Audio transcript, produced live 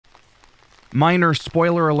Minor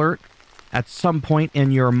spoiler alert, at some point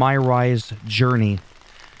in your MyRise journey,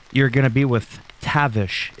 you're going to be with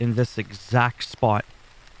Tavish in this exact spot.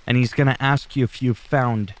 And he's going to ask you if you've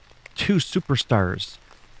found 2 superstars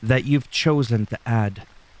that you've chosen to add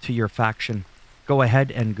to your faction. Go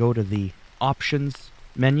ahead and go to the options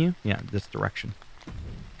menu. Yeah, this direction.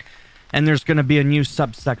 And there's going to be a new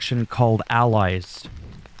subsection called Allies.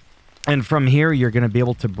 And from here, you're going to be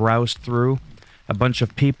able to browse through a bunch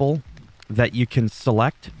of people that you can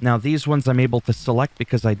select. Now, these ones I'm able to select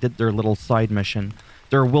because I did their little side mission.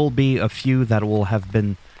 There will be a few that will have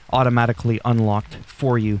been automatically unlocked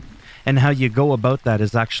for you. And how you go about that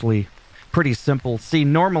is actually pretty simple. See,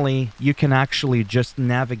 normally you can actually just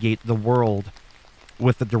navigate the world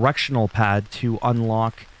with the directional pad to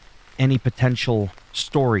unlock any potential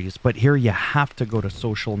stories. But here you have to go to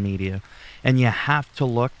social media and you have to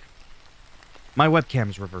look. My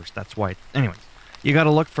webcam's reversed, that's why. Anyways, you got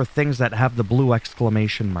to look for things that have the blue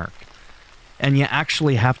exclamation mark. And you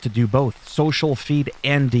actually have to do both, social feed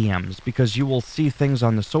and DMs, because you will see things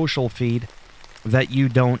on the social feed that you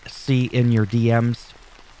don't see in your DMs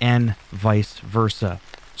and vice versa.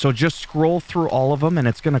 So just scroll through all of them and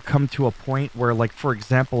it's going to come to a point where, like, for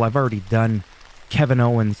example, I've already done Kevin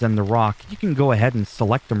Owens and The Rock. You can go ahead and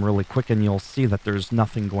select them really quick and you'll see that there's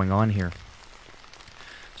nothing going on here.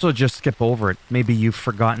 So just skip over it. Maybe you've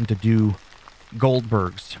forgotten to do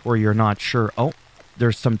Goldberg's or you're not sure. Oh,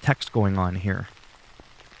 there's some text going on here.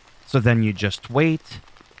 So then you just wait.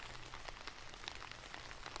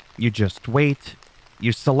 You just wait.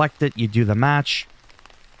 You select it. You do the match.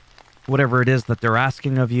 Whatever it is that they're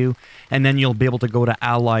asking of you. And then you'll be able to go to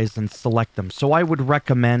Allies and select them. So I would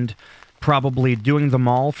recommend probably doing them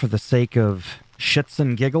all for the sake of shits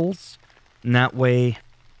and giggles. And that way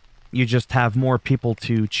you just have more people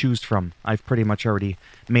to choose from. I've pretty much already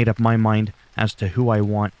made up my mind as to who I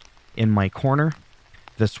want in my corner.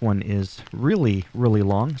 This one is really, really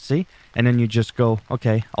long, see? And then you just go,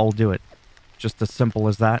 okay, I'll do it. Just as simple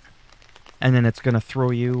as that. And then it's going to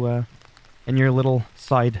throw you in your little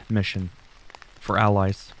side mission for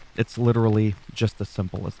Allies. It's literally just as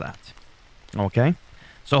simple as that. Okay?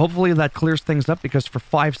 So hopefully that clears things up, because for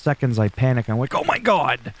 5 seconds I panic. I'm like, oh my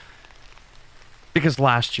god! Because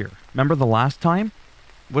last year, remember the last time?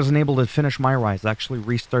 Wasn't able to finish MyRise. I actually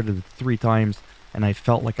restarted it 3 times, and I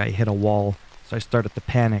felt like I hit a wall. So I started to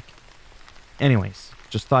panic. Anyways,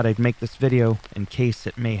 just thought I'd make this video in case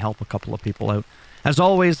it may help a couple of people out. As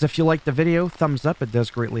always, if you liked the video, thumbs up. It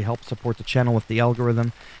does greatly help support the channel with the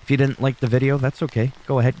algorithm. If you didn't like the video, that's okay.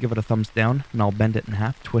 Go ahead, give it a thumbs down, and I'll bend it in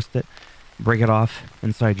half, twist it, break it off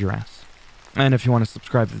inside your ass. And if you want to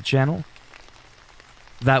subscribe to the channel,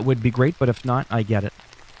 that would be great, but if not, I get it.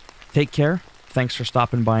 Take care. Thanks for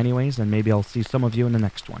stopping by anyways, and maybe I'll see some of you in the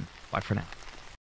next one. Bye for now.